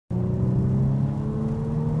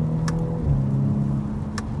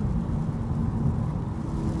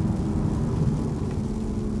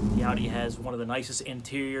Audi has one of the nicest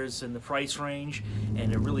interiors in the price range,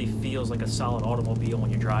 and it really feels like a solid automobile when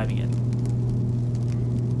you're driving it.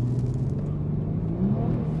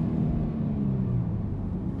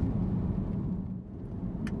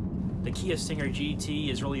 The Kia Stinger GT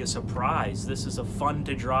is really a surprise. This is a fun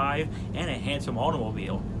to drive and a handsome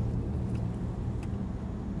automobile.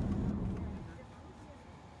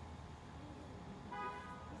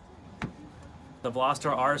 The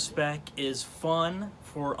Veloster R-Spec is fun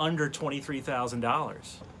for under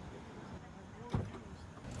 $23,000.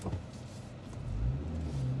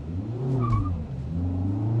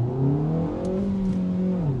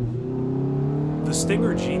 The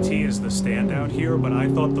Stinger GT is the standout here, but I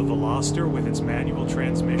thought the Veloster with its manual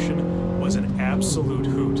transmission was an absolute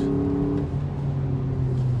hoot.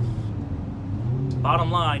 Bottom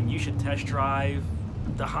line, you should test drive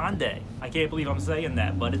the Hyundai. I can't believe I'm saying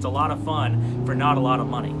that, but it's a lot of fun for not a lot of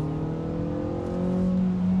money.